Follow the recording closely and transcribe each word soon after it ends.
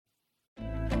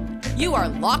You are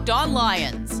Locked On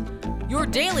Lions, your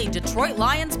daily Detroit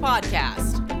Lions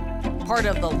podcast. Part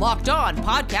of the Locked On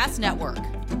Podcast Network,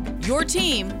 your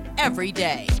team every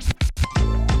day.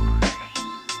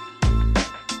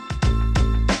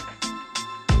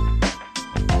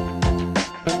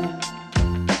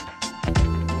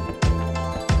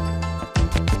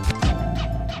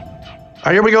 All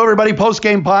right, here we go, everybody.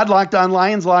 Postgame POD, Locked On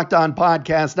Lions, Locked On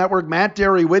Podcast Network. Matt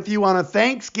Derry with you on a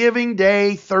Thanksgiving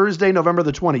Day, Thursday, November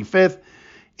the 25th,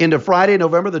 into Friday,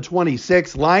 November the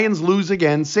 26th. Lions lose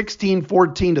again,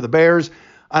 16-14 to the Bears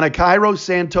on a Cairo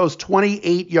Santos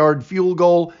 28-yard field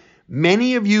goal.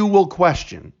 Many of you will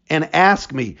question and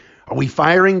ask me, are we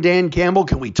firing Dan Campbell?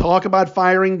 Can we talk about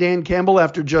firing Dan Campbell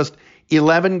after just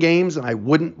 11 games? And I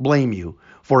wouldn't blame you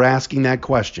for asking that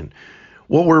question.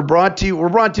 What we're brought to you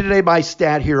today by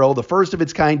Stat Hero, the first of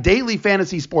its kind daily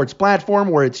fantasy sports platform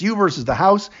where it's you versus the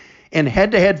house and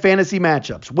head-to-head fantasy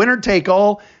matchups. Winner take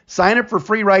all. Sign up for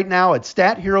free right now at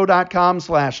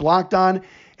stathero.com/lockedon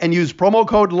and use promo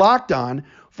code LOCKEDON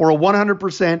for a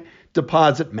 100%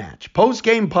 deposit match.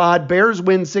 Post-game pod, Bears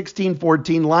win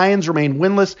 16-14. Lions remain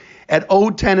winless at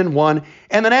 0-10-1,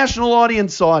 and the national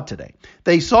audience saw it today.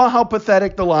 They saw how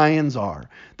pathetic the Lions are.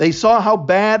 They saw how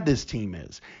bad this team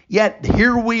is. Yet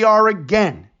here we are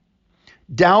again,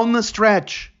 down the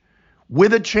stretch,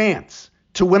 with a chance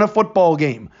to win a football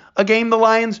game, a game the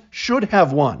Lions should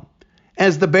have won,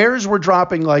 as the Bears were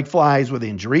dropping like flies with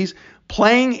injuries,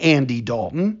 playing Andy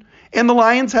Dalton, and the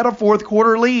Lions had a fourth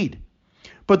quarter lead.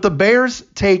 But the Bears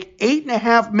take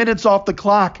 8.5 minutes off the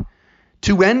clock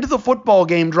to end the football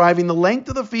game, driving the length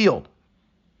of the field.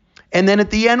 And then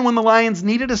at the end, when the Lions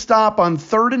needed a stop on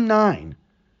 3rd and 9,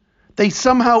 they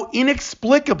somehow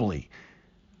inexplicably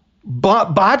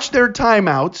botched their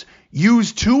timeouts,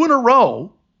 used 2 in a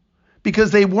row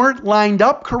because they weren't lined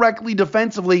up correctly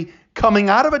defensively coming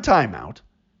out of a timeout,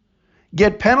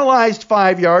 get penalized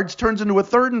 5 yards, turns into a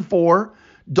 3rd and 4.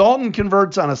 Dalton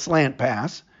converts on a slant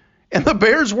pass, and the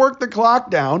Bears work the clock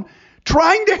down,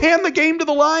 trying to hand the game to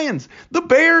the Lions. The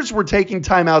Bears were taking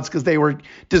timeouts because they were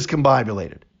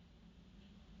discombobulated.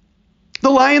 The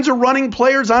Lions are running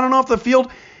players on and off the field.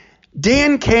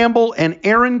 Dan Campbell and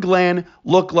Aaron Glenn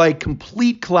look like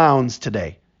complete clowns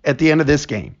today at the end of this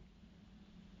game.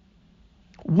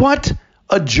 What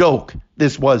a joke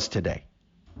this was today.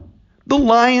 The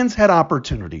Lions had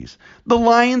opportunities. The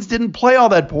Lions didn't play all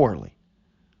that poorly.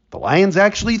 The Lions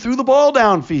actually threw the ball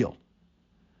downfield.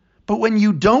 But when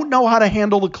you don't know how to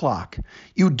handle the clock,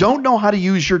 you don't know how to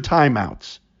use your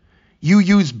timeouts, you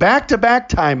use back-to-back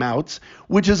timeouts,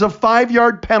 which is a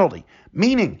 5-yard penalty,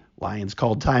 meaning Lions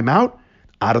called timeout.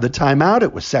 Out of the timeout,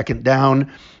 it was 3rd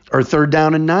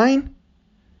down and 9.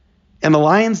 And the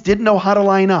Lions didn't know how to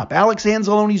line up. Alex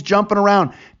Anzalone's jumping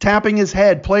around, tapping his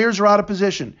head. Players are out of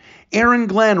position. Aaron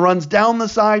Glenn runs down the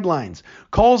sidelines,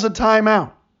 calls a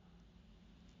timeout.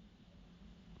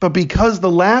 But because the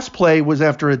last play was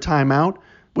after a timeout,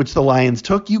 which the Lions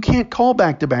took, you can't call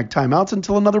back-to-back timeouts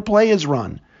until another play is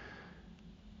run.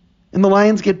 And the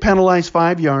Lions get penalized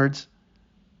 5 yards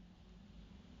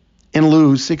and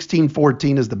lose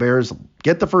 16-14 as the Bears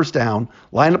get the first down,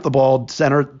 line up the ball,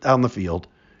 center down the field.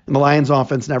 And the Lions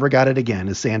offense never got it again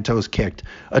as Santos kicked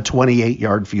a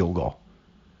 28-yard field goal.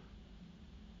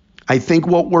 I think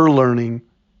what we're learning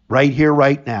right here,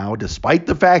 right now, despite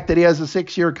the fact that he has a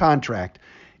 6-year contract,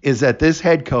 is that this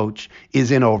head coach is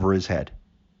in over his head.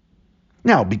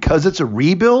 Now, because it's a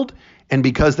rebuild and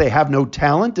because they have no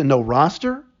talent and no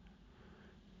roster,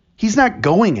 he's not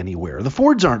going anywhere. The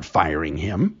Fords aren't firing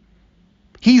him.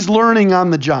 He's learning on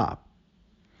the job.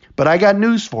 But I got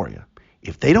news for you.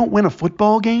 If they don't win a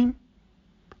football game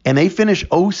and they finish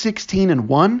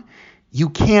 0-16-1, you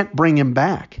can't bring him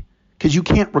back because you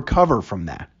can't recover from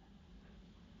that.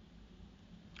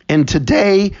 And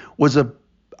today was an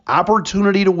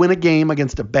opportunity to win a game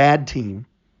against a bad team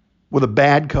with a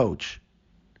bad coach.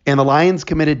 And the Lions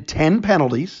committed 10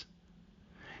 penalties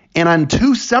and on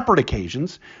 2 separate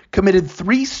occasions committed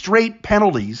 3 straight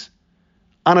penalties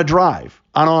on a drive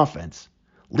on offense,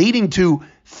 leading to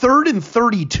 3rd and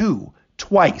 32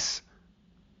 twice.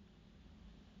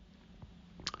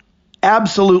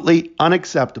 Absolutely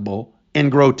unacceptable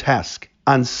and grotesque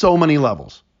on so many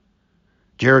levels.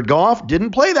 Jared Goff didn't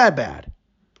play that bad.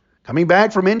 Coming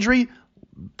back from injury,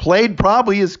 played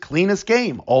probably his cleanest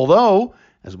game. Although,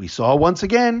 as we saw once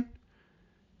again,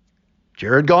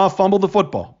 Jared Goff fumbled the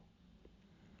football.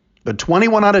 But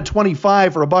 21 out of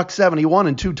 25 for $171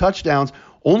 and 2 touchdowns,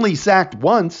 only sacked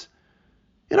once,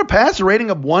 and a passer rating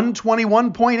of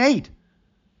 121.8,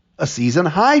 a season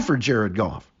high for Jared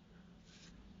Goff.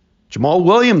 Jamal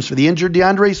Williams for the injured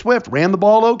DeAndre Swift ran the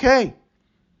ball okay.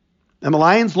 And the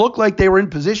Lions looked like they were in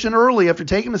position early after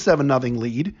taking a 7-0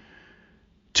 lead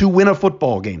to win a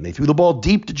football game. They threw the ball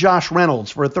deep to Josh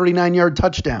Reynolds for a 39-yard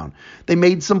touchdown. They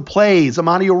made some plays.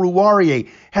 Amani Oruwariye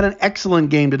had an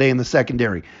excellent game today in the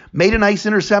secondary. Made a nice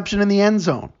interception in the end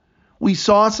zone. We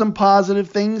saw some positive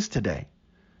things today.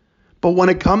 But when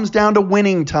it comes down to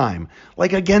winning time,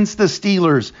 like against the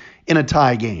Steelers in a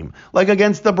tie game, like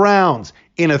against the Browns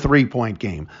in a 3-point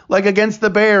game, like against the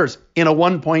Bears in a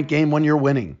 1-point game when you're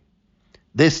winning,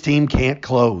 this team can't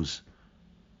close.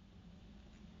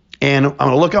 And I'm going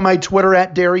to look on my Twitter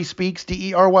at Derry Speaks,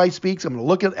 Dery Speaks. I'm going to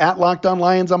look at Locked On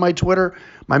Lions on my Twitter,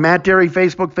 my Matt Derry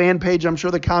Facebook fan page. I'm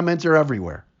sure the comments are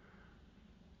everywhere.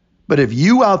 But if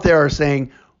you out there are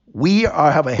saying,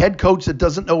 have a head coach that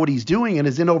doesn't know what he's doing and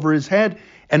is in over his head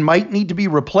and might need to be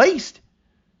replaced,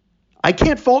 I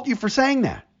can't fault you for saying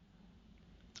that.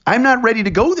 I'm not ready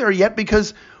to go there yet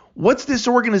because what's this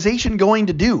organization going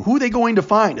to do? Who are they going to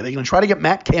find? Are they going to try to get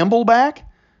Matt Campbell back?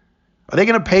 Are they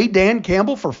going to pay Dan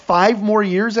Campbell for 5 more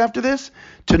years after this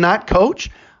to not coach?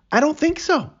 I don't think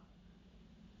so.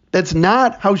 That's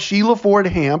not how Sheila Ford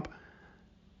Hamp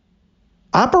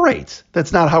operates.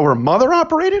 That's not how her mother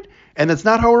operated, and that's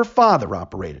not how her father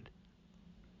operated.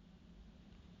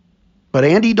 But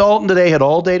Andy Dalton today had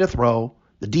all day to throw.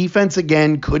 The defense,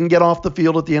 again, couldn't get off the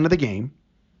field at the end of the game.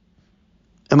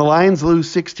 And the Lions lose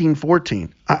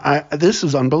 16-14. This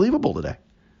is unbelievable today.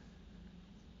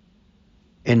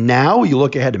 And now you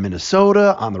look ahead to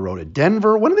Minnesota, on the road at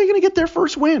Denver. When are they going to get their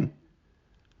first win?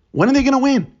 When are they going to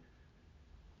win?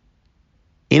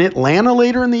 In Atlanta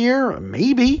later in the year?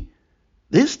 Maybe.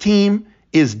 This team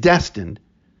is destined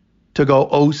to go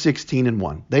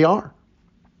 0-16-1. They are.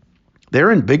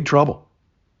 They're in big trouble.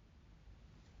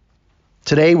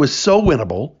 Today was so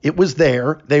winnable. It was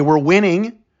there. They were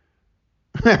winning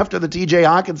after the TJ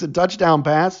Hawkinson touchdown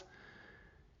pass.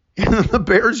 And the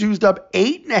Bears used up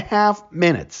 8.5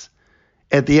 minutes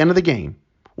at the end of the game,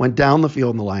 went down the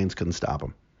field, and the Lions couldn't stop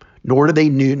them. Nor did they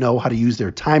know how to use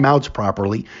their timeouts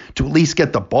properly to at least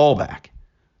get the ball back.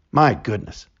 My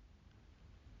goodness.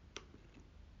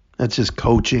 That's just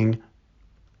coaching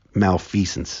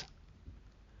malfeasance.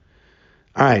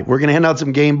 All right, we're going to hand out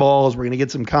some game balls. We're going to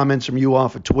get some comments from you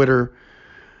off of Twitter.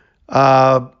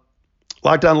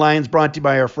 Locked On Lions brought to you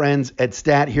by our friends at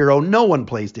Stat Hero. No one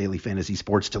plays daily fantasy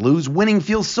sports to lose. Winning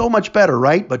feels so much better,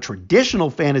 right? But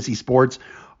traditional fantasy sports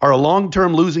are a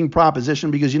long-term losing proposition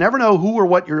because you never know who or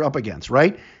what you're up against,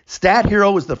 right? Stat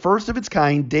Hero is the first of its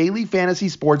kind daily fantasy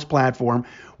sports platform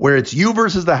where it's you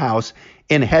versus the house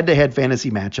in head-to-head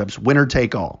fantasy matchups, winner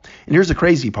take all. And here's the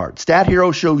crazy part. Stat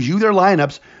Hero shows you their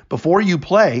lineups before you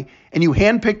play, and you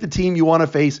handpick the team you want to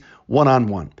face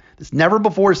one-on-one. This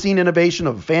never-before-seen innovation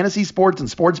of fantasy sports and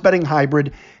sports betting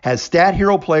hybrid has Stat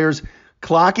Hero players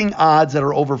clocking odds that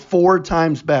are over 4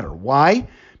 times better. Why?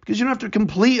 Because you don't have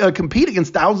to compete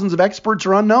against thousands of experts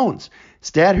or unknowns.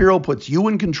 Stat Hero puts you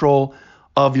in control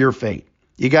of your fate.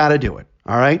 You got to do it,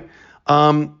 all right?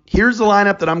 Here's the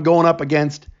lineup that I'm going up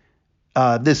against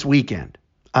this weekend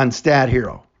on Stat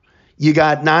Hero. You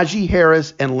got Najee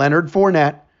Harris and Leonard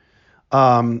Fournette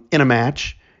in a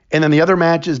match. And then the other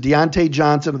match is Deontay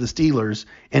Johnson of the Steelers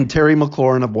and Terry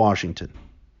McLaurin of Washington.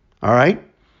 All right?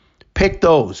 Pick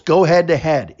those. Go head to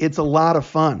head. It's a lot of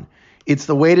fun. It's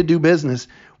the way to do business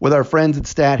with our friends at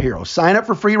Stat Hero. Sign up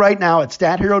for free right now at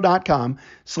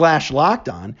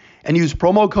stathero.com/lockedon and use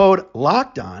promo code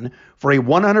LOCKEDON for a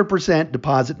 100%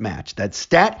 deposit match. That's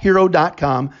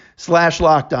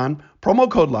stathero.com/lockedon,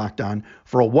 promo code LOCKEDON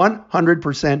for a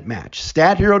 100% match.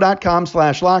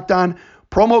 stathero.com/lockedon,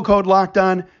 promo code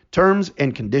LOCKEDON. Terms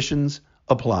and conditions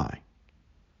apply.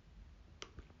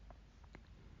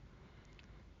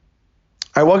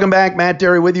 All right, welcome back. Matt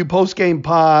Derry with you. Postgame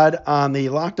pod on the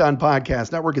Locked On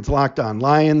Podcast Network. It's Locked On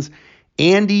Lions.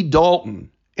 Andy Dalton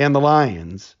and the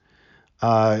Lions,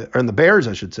 or the Bears,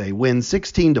 I should say, win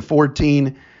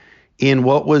 16-14 in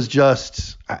what was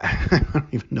just, I don't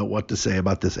even know what to say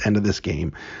about this end of this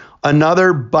game.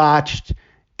 Another botched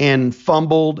and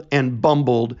fumbled and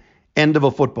bumbled end of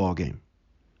a football game.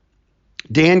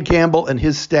 Dan Campbell and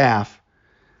his staff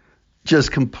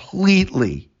just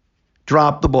completely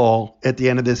dropped the ball at the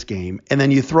end of this game. And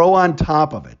then you throw on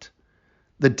top of it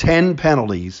the 10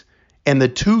 penalties and the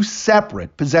 2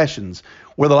 separate possessions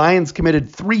where the Lions committed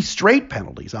 3 straight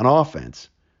penalties on offense.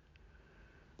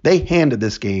 They handed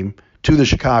this game to the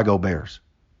Chicago Bears.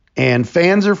 And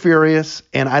fans are furious,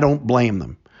 and I don't blame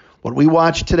them. What we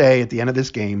watched today at the end of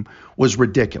this game was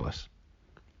ridiculous.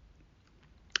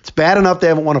 It's bad enough they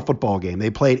haven't won a football game. They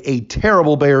played a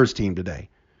terrible Bears team today.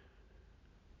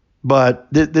 But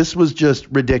this was just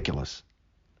ridiculous.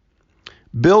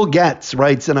 Bill Getz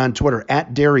writes in on Twitter,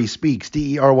 at Derry Speaks,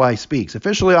 DERY Speaks.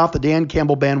 Officially off the Dan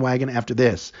Campbell bandwagon after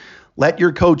this. Let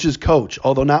your coaches coach,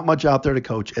 although not much out there to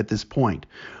coach at this point.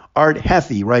 Art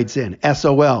Hethy writes in,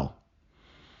 SOL.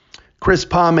 Chris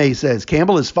Pame says,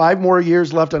 Campbell has 5 more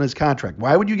years left on his contract.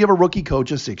 Why would you give a rookie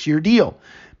coach a 6-year deal?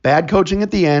 Bad coaching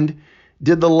at the end.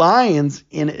 Did the Lions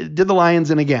in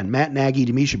again? Matt Nagy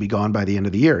to me should be gone by the end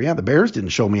of the year. Yeah, the Bears didn't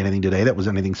show me anything today that was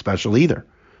anything special either.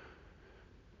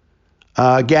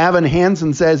 Gavin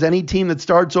Hansen says any team that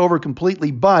starts over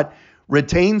completely but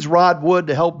retains Rod Wood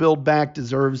to help build back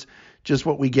deserves just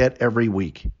what we get every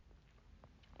week.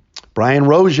 Brian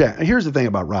Rojak. Here's the thing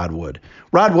about Rod Wood.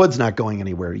 Rod Wood's not going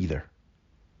anywhere either.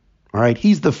 All right.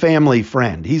 He's the family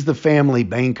friend. He's the family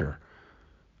banker.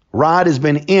 Rod has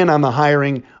been in on the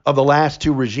hiring of the last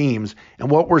 2 regimes, and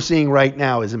what we're seeing right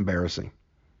now is embarrassing.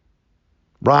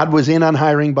 Rod was in on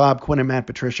hiring Bob Quinn and Matt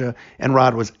Patricia, and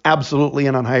Rod was absolutely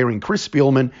in on hiring Chris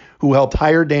Spielman, who helped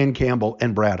hire Dan Campbell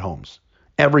and Brad Holmes.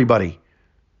 Everybody.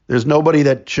 There's nobody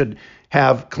that should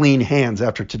have clean hands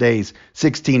after today's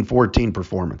 16-14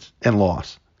 performance and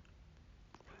loss.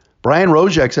 Brian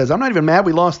Rojek says, I'm not even mad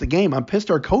we lost the game. I'm pissed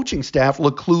our coaching staff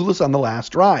looked clueless on the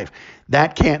last drive.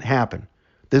 That can't happen.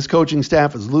 This coaching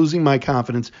staff is losing my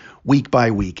confidence week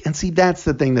by week. And see, that's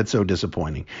the thing that's so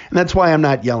disappointing. And that's why I'm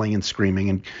not yelling and screaming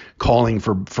and calling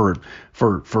for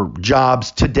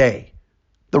jobs today.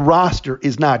 The roster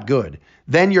is not good.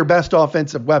 Then your best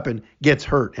offensive weapon gets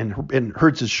hurt and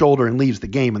hurts his shoulder and leaves the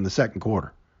game in the second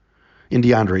quarter in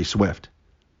DeAndre Swift.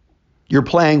 You're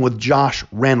playing with Josh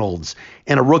Reynolds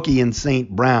and a rookie in St.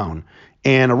 Brown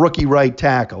and a rookie right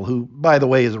tackle who, by the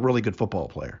way, is a really good football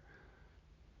player.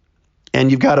 And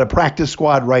you've got a practice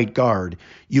squad right guard.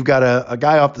 You've got a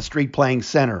guy off the street playing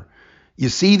center. You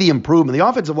see the improvement. The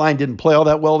offensive line didn't play all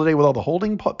that well today with all the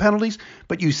holding penalties,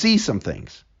 but you see some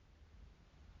things.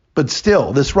 But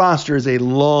still, this roster is a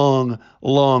long,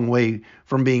 long way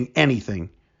from being anything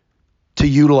to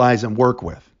utilize and work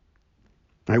with.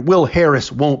 All right, Will Harris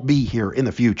won't be here in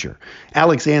the future.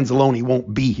 Alex Anzalone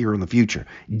won't be here in the future.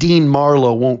 Dean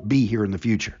Marlowe won't be here in the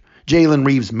future. Jalen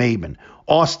Reeves-Maben,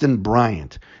 Austin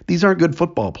Bryant. These aren't good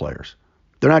football players.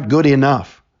 They're not good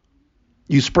enough.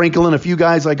 You sprinkle in a few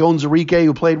guys like Onwuzurike,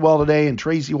 who played well today, and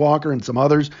Tracy Walker and some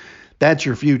others, that's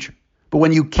your future. But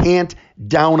when you can't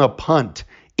down a punt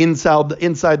inside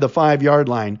the 5-yard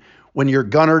line, when your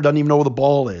gunner doesn't even know where the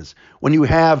ball is, when you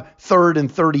have 3rd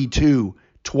and 32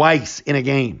 twice in a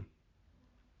game,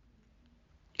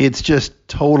 it's just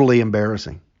totally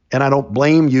embarrassing. And I don't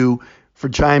blame you for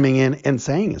chiming in and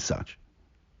saying as such.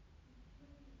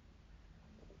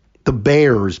 The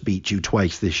Bears beat you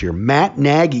twice this year. Matt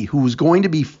Nagy, who was going to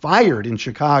be fired in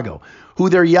Chicago, who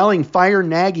they're yelling fire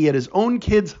Nagy at his own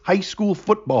kids' high school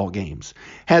football games,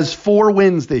 has 4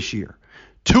 wins this year.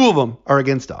 2 of them are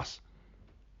against us.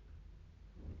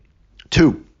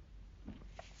 2.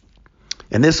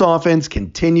 And this offense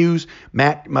continues.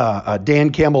 Dan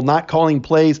Campbell not calling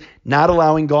plays, not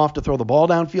allowing Goff to throw the ball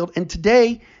downfield. And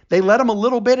today, they let him a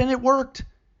little bit and it worked.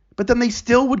 But then they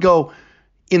still would go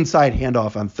inside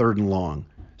handoff on 3rd and long.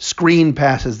 Screen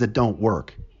passes that don't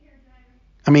work.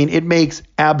 I mean, it makes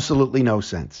absolutely no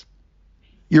sense.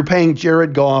 You're paying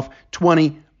Jared Goff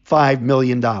 $25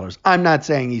 million. I'm not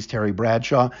saying he's Terry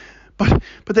Bradshaw, but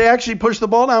they actually pushed the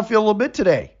ball downfield a little bit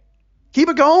today. Keep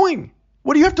it going.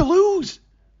 What do you have to lose?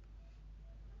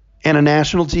 And a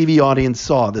national TV audience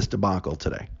saw this debacle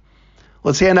today.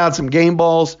 Let's hand out some game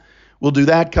balls. We'll do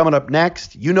that coming up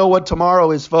next. You know what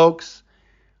tomorrow is, folks.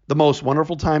 The most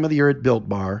wonderful time of the year at Built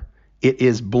Bar. It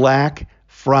is Black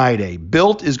Friday.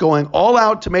 Built is going all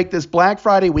out to make this Black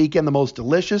Friday weekend the most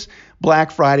delicious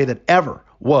Black Friday that ever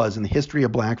was in the history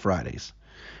of Black Fridays.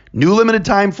 New limited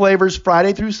time flavors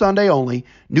Friday through Sunday only,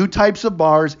 new types of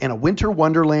bars, and a winter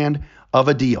wonderland of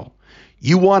a deal.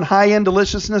 You want high-end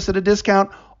deliciousness at a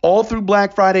discount? All through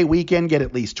Black Friday weekend, get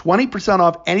at least 20%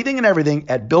 off anything and everything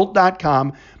at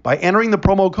Built.com by entering the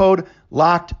promo code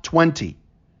LOCKED20.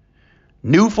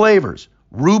 New flavors,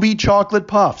 Ruby Chocolate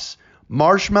Puffs,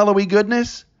 marshmallowy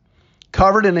goodness,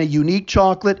 covered in a unique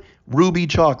chocolate, Ruby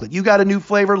Chocolate. You got a new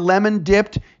flavor,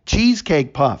 lemon-dipped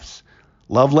cheesecake puffs.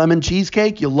 Love lemon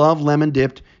cheesecake? You love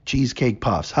lemon-dipped cheesecake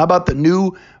puffs. How about the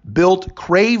new Built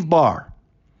Crave Bar?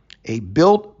 A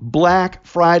Built Black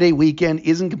Friday weekend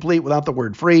isn't complete without the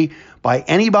word free. Buy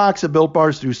any box of Built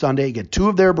Bars through Sunday. Get 2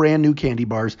 of their brand new candy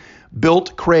bars,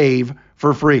 Built Crave,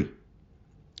 for free.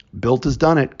 Built has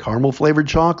done it. Caramel flavored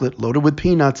chocolate loaded with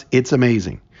peanuts. It's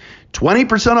amazing.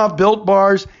 20% off Built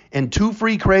Bars and 2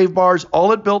 free Crave Bars,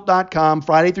 all at Built.com,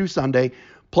 Friday through Sunday.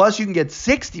 Plus, you can get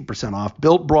 60% off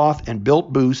Built Broth and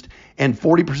Built Boost and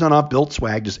 40% off Built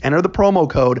Swag. Just enter the promo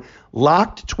code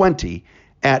LOCKED20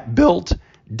 at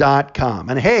Built.com.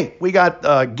 And hey, we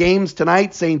got games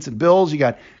tonight, Saints and Bills. You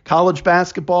got college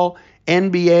basketball,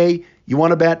 NBA. You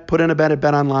want to bet? Put in a bet at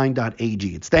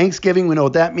betonline.ag. It's Thanksgiving. We know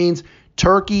what that means.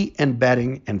 Turkey and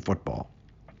betting and football.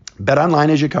 BetOnline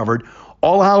has you covered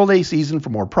all holiday season for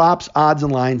more props, odds,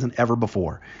 and lines than ever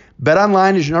before.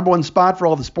 BetOnline is your number one spot for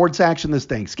all the sports action this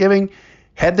Thanksgiving.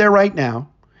 Head there right now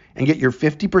and get your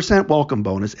 50% welcome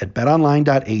bonus at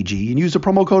betonline.ag and use the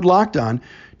promo code LOCKEDON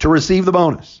to receive the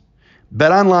bonus.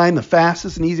 BetOnline, the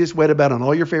fastest and easiest way to bet on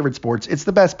all your favorite sports. It's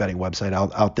the best betting website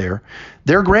out there.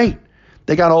 They're great.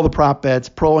 They got all the prop bets,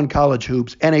 pro and college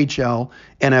hoops, NHL,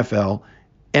 NFL,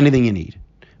 anything you need.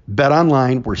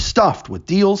 BetOnline, we're stuffed with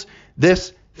deals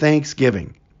this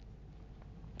Thanksgiving.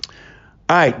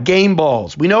 All right, game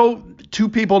balls. We know two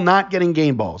people not getting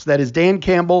game balls. That is Dan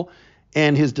Campbell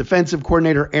and his defensive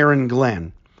coordinator, Aaron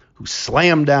Glenn, who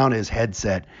slammed down his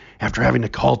headset after having to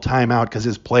call timeout because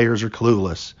his players are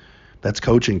clueless. That's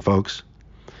coaching, folks.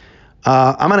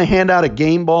 I'm going to hand out a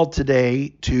game ball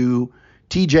today to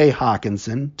TJ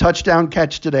Hawkinson. Touchdown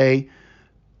catch today.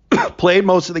 Played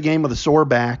most of the game with a sore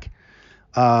back.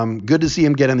 Good to see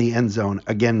him get in the end zone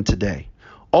again today.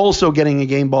 Also getting a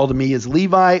game ball to me is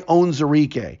Levi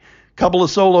Onwuzurike. Couple of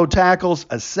solo tackles,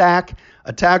 a sack,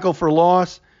 a tackle for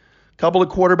loss, couple of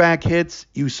quarterback hits.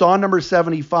 You saw number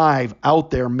 75 out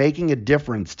there making a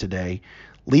difference today.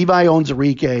 Levi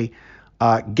Onwuzurike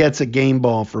gets a game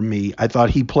ball from me. I thought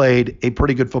he played a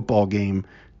pretty good football game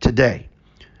today.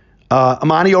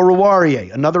 Amani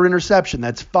Oruwariye, another interception.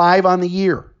 That's 5 on the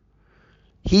year.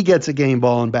 He gets a game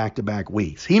ball in back-to-back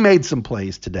weeks. He made some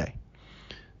plays today.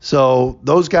 So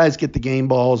those guys get the game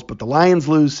balls, but the Lions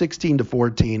lose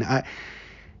 16-14.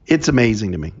 It's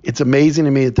amazing to me. It's amazing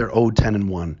to me that they're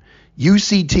 0-10-1. You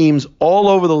see teams all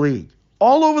over the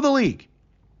league,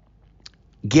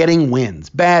 getting wins.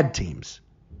 Bad teams.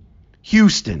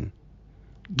 Houston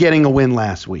getting a win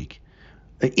last week.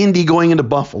 Indy going into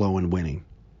Buffalo and winning.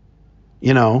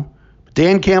 You know,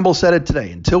 Dan Campbell said it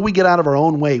today. Until we get out of our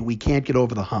own way, we can't get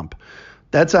over the hump.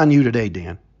 That's on you today,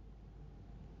 Dan.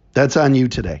 That's on you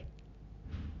today.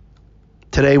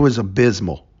 Today was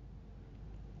abysmal.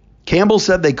 Campbell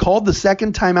said they called the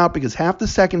second timeout because half the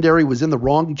secondary was in the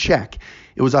wrong check.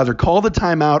 It was either call the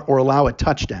timeout or allow a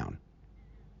touchdown.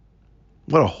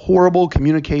 What a horrible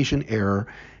communication error,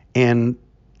 and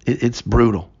it's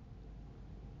brutal.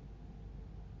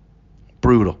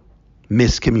 Brutal.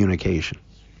 Miscommunication.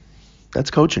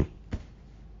 That's coaching.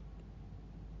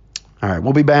 All right,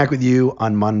 we'll be back with you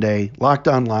on Monday. Locked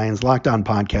On Lions, Locked On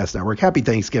Podcast Network. Happy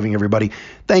Thanksgiving, everybody.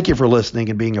 Thank you for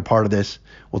listening and being a part of this.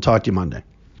 We'll talk to you Monday.